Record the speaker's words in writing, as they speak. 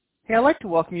Hey, I'd like to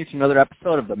welcome you to another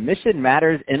episode of the Mission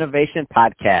Matters Innovation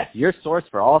Podcast, your source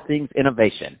for all things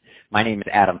innovation. My name is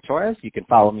Adam Torres. You can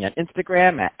follow me on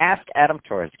Instagram at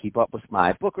AskAdamTorres. Keep up with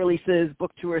my book releases,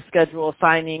 book tour schedule,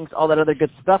 signings, all that other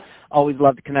good stuff. Always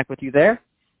love to connect with you there.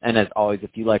 And as always, if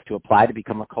you'd like to apply to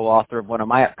become a co-author of one of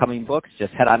my upcoming books,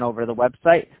 just head on over to the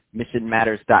website,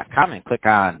 missionmatters.com, and click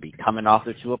on Become an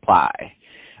Author to apply.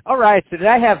 All right, so today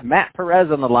I have Matt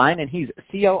Perez on the line, and he's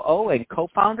COO and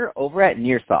co-founder over at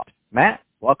Nearsoft. Matt,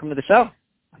 welcome to the show.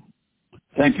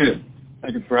 Thank you.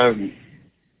 Thank you for having me.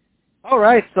 All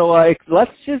right, so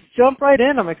let's just jump right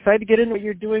in. I'm excited to get into what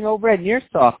you're doing over at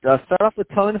Nearsoft. Start off with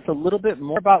telling us a little bit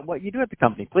more about what you do at the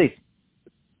company, please.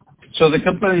 So the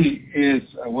company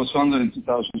was founded in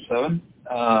 2007,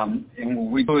 and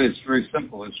what we do is very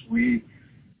simple. Is we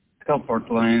help our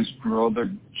clients grow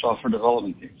their software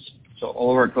development teams. So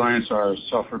all of our clients are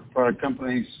software product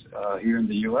companies here in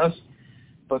the U.S.,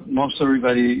 but most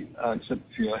everybody, except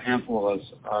a handful of us,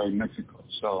 are in Mexico.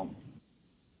 So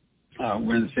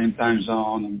we're in the same time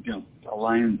zone and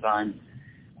aligned in time,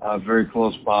 very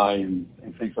close by, and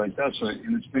things like that. So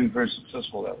and it's been very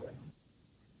successful that way.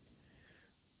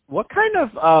 What kind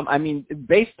of,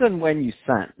 based on when you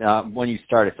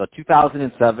started, so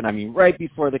 2007, right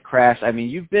before the crash,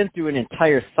 you've been through an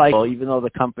entire cycle, even though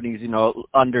the company's,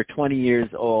 under 20 years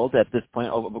old at this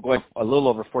point, going a little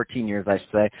over 14 years, I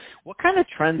should say. What kind of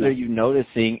trends are you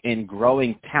noticing in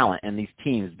growing talent in these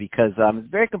teams? Because it's a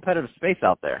very competitive space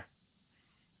out there.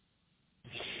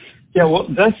 Yeah, well,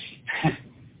 to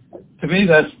me,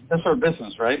 that's our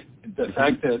business, right? The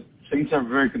fact that things are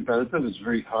very competitive. It's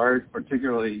very hard,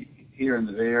 particularly here in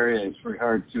the Bay Area. It's very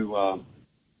hard to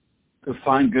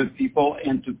find good people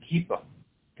and to keep them.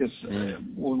 Because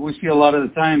what we see a lot of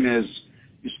the time is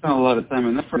you spend a lot of time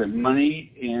and effort and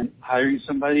money in hiring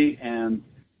somebody, and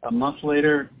a month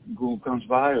later, Google comes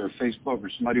by or Facebook or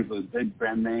somebody with a big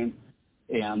brand name,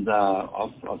 and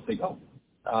off they go.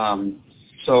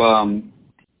 So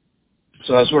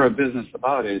that's what our business is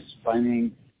about, is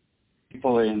finding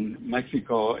people in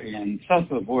Mexico and south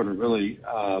of the border, really,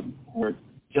 who are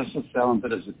just as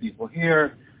talented as the people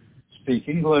here, speak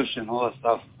English and all that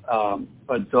stuff,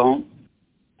 but don't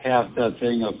have that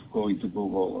thing of going to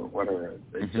Google or whatever.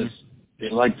 They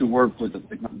like to work with the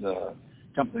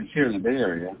companies here in the Bay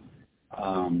Area,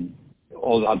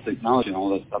 all that technology and all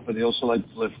that stuff, but they also like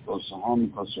to live close to home,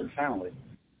 close to their family.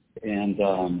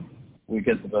 And we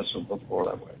get the best of both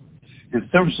worlds that way. In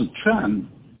terms of trend,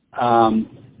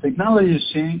 technology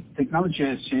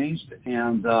has changed,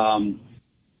 and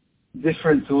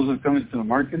different tools are coming to the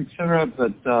market, et cetera,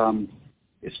 but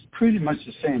it's pretty much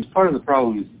the same. Part of the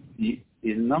problem is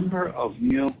the number of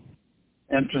new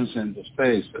entrants into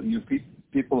space, and new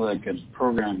people that can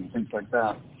program and things like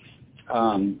that,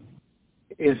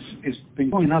 it's been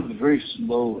going up very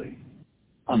slowly.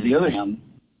 On the other hand,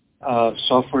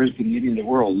 software has been eating the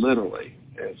world, literally,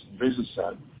 as the business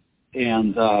said.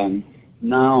 And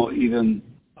now even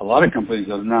a lot of companies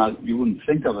that you wouldn't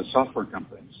think of as software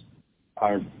companies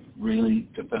are really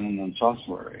dependent on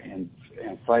software and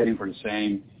fighting for the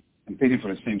same, competing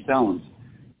for the same talent.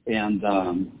 And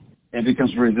it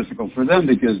becomes very difficult for them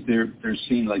because they're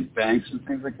seen like banks and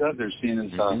things like that. They're seen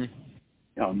as,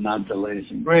 not the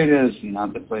latest and greatest,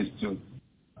 not the place to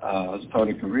start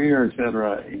a career, et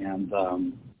cetera.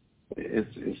 And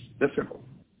it's difficult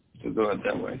to do it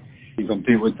that way. You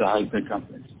compete with the high-tech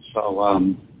companies.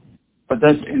 So, but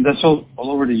that's all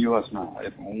over the U.S. now.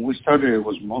 When we started, it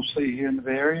was mostly here in the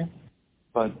Bay Area,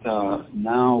 but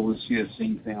now we see the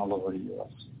same thing all over the U.S.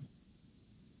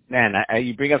 Man,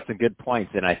 you bring up some good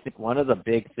points, and I think one of the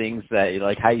big things that,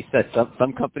 like how you said,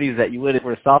 some companies that you would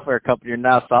were a software company are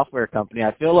now a software company.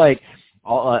 I feel like,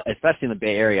 especially in the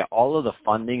Bay Area, all of the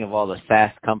funding of all the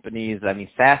SaaS companies,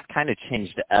 SaaS kind of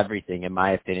changed everything, in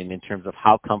my opinion, in terms of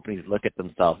how companies look at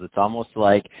themselves. It's almost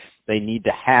like they need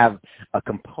to have a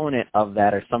component of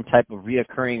that or some type of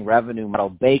reoccurring revenue model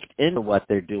baked into what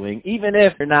they're doing, even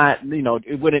if they're not,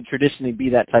 it wouldn't traditionally be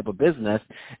that type of business.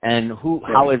 And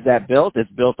how is that built?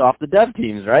 It's built off the dev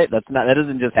teams, right? That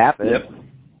doesn't just happen.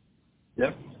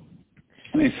 Yep.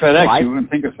 FedEx, you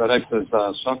wouldn't think of FedEx as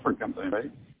a software company,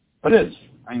 right? But it is.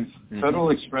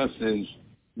 Federal Express is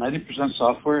 90%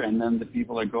 software, and then the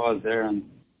people that go out there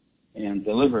and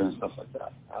deliver and stuff like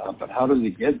that. But how do they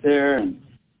get there? And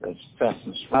that's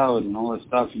fastest route and all that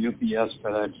stuff. UPS,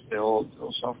 FedEx, they're all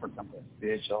software companies.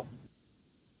 DHL.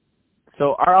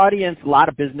 So our audience, a lot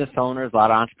of business owners, a lot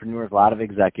of entrepreneurs, a lot of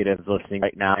executives listening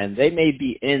right now, and they may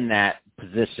be in that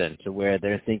position to where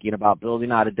they're thinking about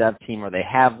building out a dev team, or they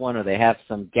have one, or they have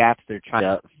some gaps they're trying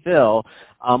to fill,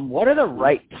 what are the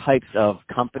right types of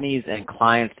companies and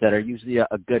clients that are usually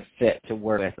a good fit to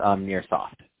work with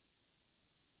Nearsoft?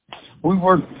 We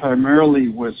work primarily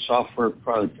with software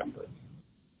product companies.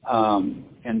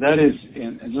 And that is,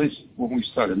 at least when we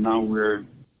started. Now we're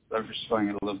diversifying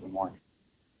it a little bit more.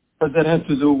 But that has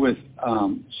to do with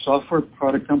software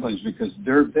product companies because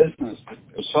their business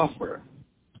is software.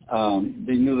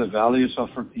 They knew the value of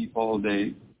software people.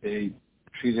 They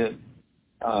treated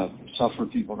software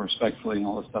people respectfully and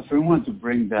all that stuff. We wanted to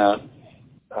bring that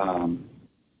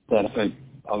effect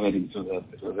of it into the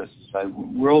business side.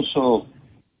 We're also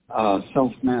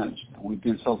self-managed. We've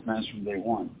been self-managed from day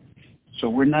one. So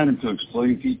we're not into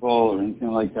exploiting people or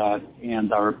anything like that,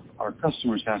 and our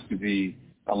customers have to be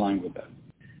aligned with that.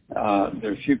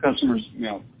 There are a few customers,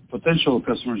 potential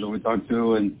customers that we talk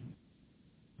to, and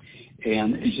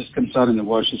it just comes out in the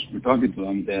wash as we're talking to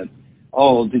them that,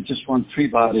 they just want 3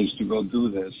 bodies to go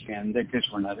do this, and in that case,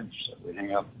 we're not interested. We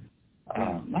hang up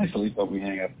nicely, but we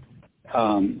hang up.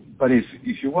 But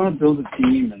if you want to build a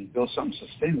team and build something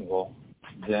sustainable,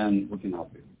 then we can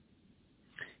help you.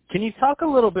 Can you talk a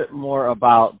little bit more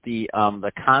about the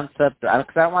concept,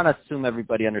 because I want to assume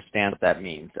everybody understands what that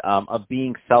means, of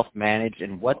being self-managed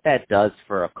and what that does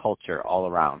for a culture all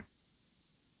around?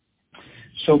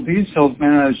 So being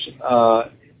self-managed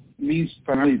means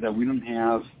primarily that we don't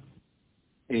have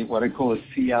what I call a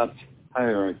fiat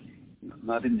hierarchy,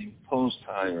 not an imposed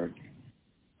hierarchy.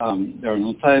 There are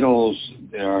no titles.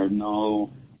 There are no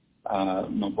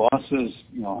bosses.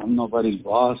 I'm nobody's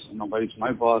boss. Nobody's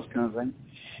my boss kind of thing.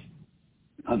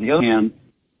 On the other hand,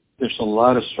 there's a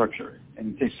lot of structure,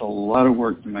 and it takes a lot of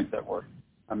work to make that work.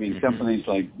 I mean, companies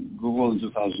like Google in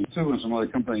 2002 and some other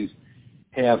companies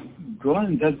have gone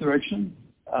in that direction,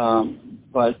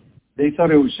 but they thought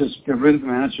it was just get rid of the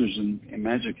managers and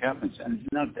magic happens, and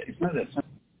it's not that simple.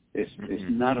 It's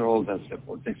not at all that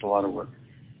simple. It takes a lot of work.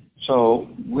 So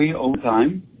we, over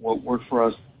time, what worked for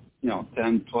us,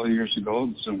 10, 12 years ago,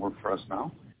 doesn't work for us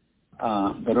now.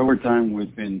 But over time,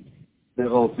 we've been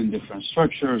developing different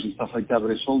structures and stuff like that, but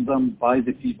it's all done by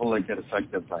the people that get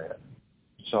affected by it.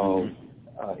 So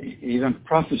even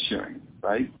profit sharing,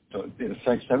 right? So it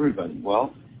affects everybody.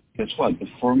 Well, guess what? The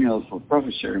formula for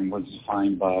profit sharing was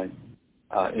defined by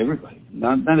everybody.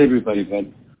 Not everybody, but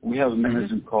we have a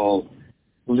mechanism called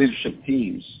leadership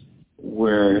teams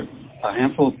where a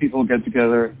handful of people get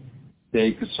together,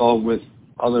 they consult with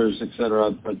others, et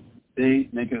cetera, but they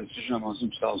make a decision amongst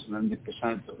themselves and then they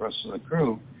present it to the rest of the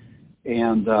crew.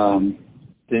 And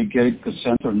they get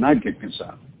consent or not get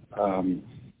consent,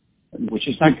 which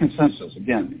is not consensus.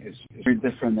 Again, it's very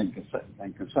different than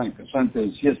consent. Consent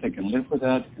is, yes, I can live with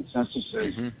that. Consensus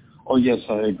is, oh, yes,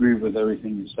 I agree with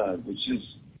everything you said, which is,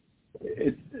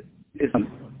 it's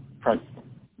practical.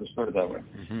 Let's put it that way.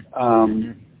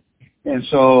 And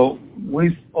so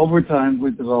over time,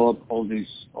 we've developed all these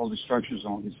structures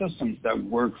and all these systems that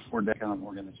work for that kind of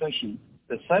organization.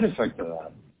 The side effect of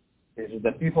that is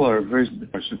that people are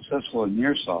successful in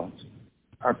Nearsoft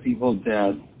are people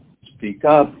that speak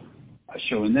up,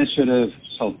 show initiative,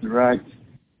 self-direct,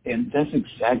 and that's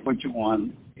exactly what you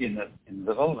want in the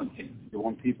development team. You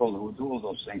want people who do all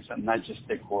those things and not just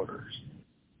take orders.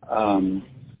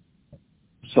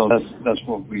 So that's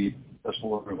what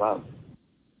we're about.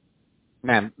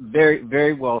 Man, very,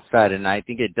 very well said, and I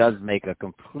think it does make a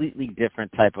completely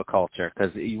different type of culture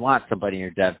because you want somebody in your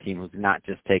dev team who's not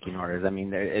just taking orders. I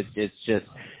mean,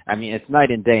 it's night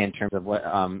and day in terms of what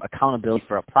accountability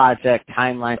for a project,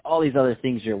 timeline, all these other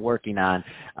things you're working on.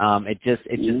 It just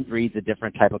breeds a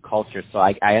different type of culture. So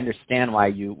I understand why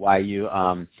you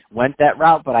went that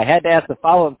route, but I had to ask the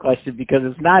follow-up question because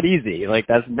it's not easy. Like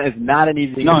it's not an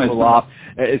easy thing to pull off,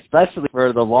 especially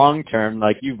for the long term,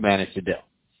 like you've managed to do.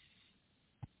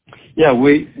 Yeah,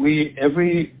 we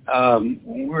when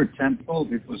we were 10, 12,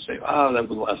 people would say, that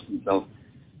would last until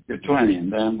you're 20,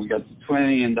 and then we got to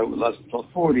 20, and that would last until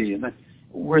 40, and then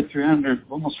we're 300,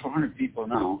 almost 400 people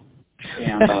now,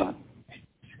 and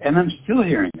and I'm still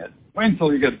hearing it. Wait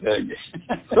until you get big.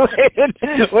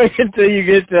 Wait until you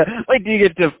get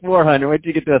to 400. Wait till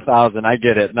you get to 1,000. I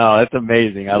get it. No, it's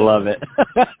amazing. I love it.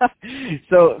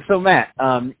 So Matt,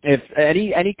 if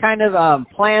any kind of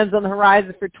plans on the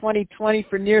horizon for 2020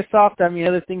 for Nearsoft? I mean,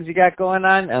 other things you got going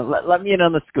on? Let me in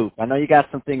on the scoop. I know you got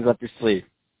some things up your sleeve.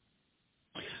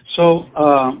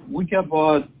 So we got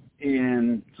bought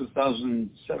in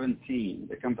 2017.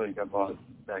 The company got bought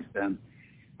back then.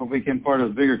 We became part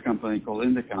of a bigger company called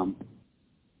Indicom.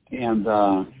 And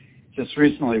just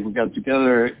recently we got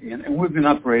together, and we've been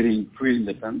operating pretty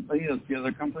independently as the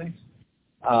other companies.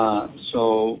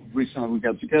 So recently we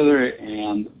got together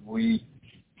and we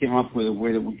came up with a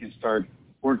way that we can start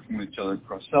working with each other,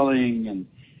 cross-selling and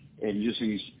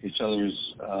using each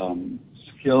other's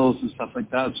skills and stuff like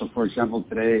that. So, for example,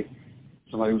 today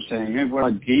somebody was saying, "Hey, what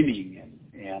about gaming?"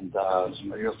 And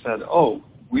somebody else said, "Oh,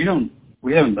 we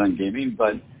haven't done gaming,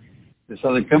 but this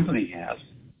other company has."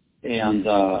 And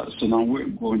so now we're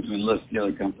going to enlist the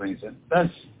other companies, and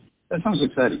that sounds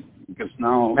exciting because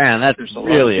now there's a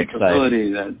really lot of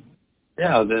capability that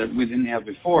we didn't have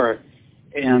before,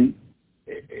 and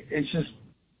it's just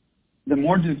the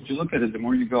more you look at it, the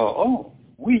more you go, "Oh,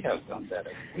 we have done that.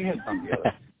 We have done the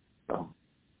other." So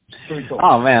it's pretty cool.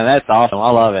 Oh man, that's awesome. I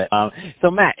love it.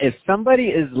 So Matt, if somebody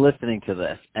is listening to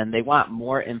this and they want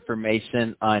more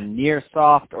information on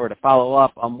Nearsoft or to follow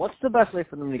up, what's the best way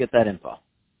for them to get that info?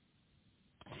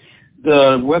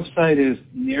 The website is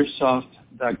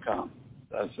nearsoft.com.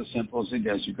 That's as simple as it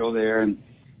gets. You go there and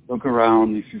look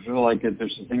around. If you feel like it,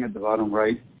 there's a thing at the bottom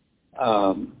right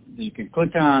that you can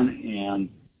click on, and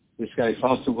this guy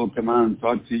Fausto will come on and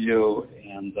talk to you,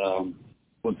 and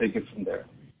we'll take it from there.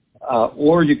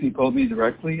 Or you can call me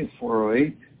directly at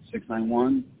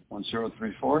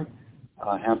 408-691-1034.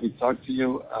 Happy to talk to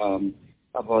you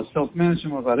about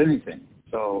self-management, about anything.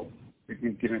 So you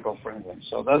can give me a call for anything.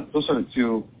 So those are the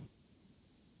two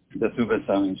best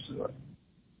avenues to do it.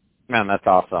 Man, that's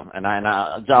awesome. And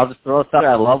I'll just throw this out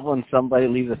there. I love when somebody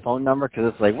leaves a phone number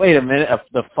because it's like, wait a minute,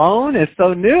 the phone is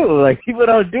so new. Like, people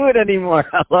don't do it anymore.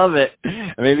 I love it.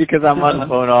 Maybe because I'm on the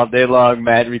phone all day long,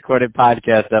 Matt, recording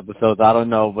podcast episodes. I don't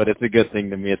know, but it's a good thing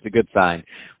to me. It's a good sign.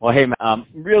 Well, hey, Matt,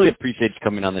 really appreciate you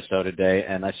coming on the show today,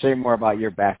 and I share more about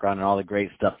your background and all the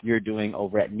great stuff you're doing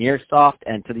over at Nearsoft.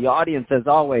 And to the audience, as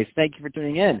always, thank you for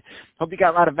tuning in. Hope you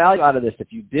got a lot of value out of this.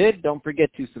 If you did, don't forget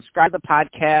to subscribe to the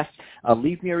podcast,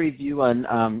 leave me a review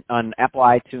on Apple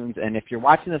iTunes, and if you're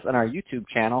watching this on our YouTube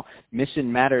channel,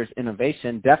 Mission Matters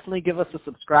Innovation, definitely give us a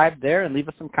subscribe there and leave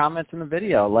us some comments in the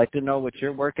video. I'd like to know what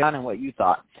you're working on and what you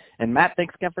thought. And Matt,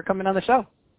 thanks again for coming on the show.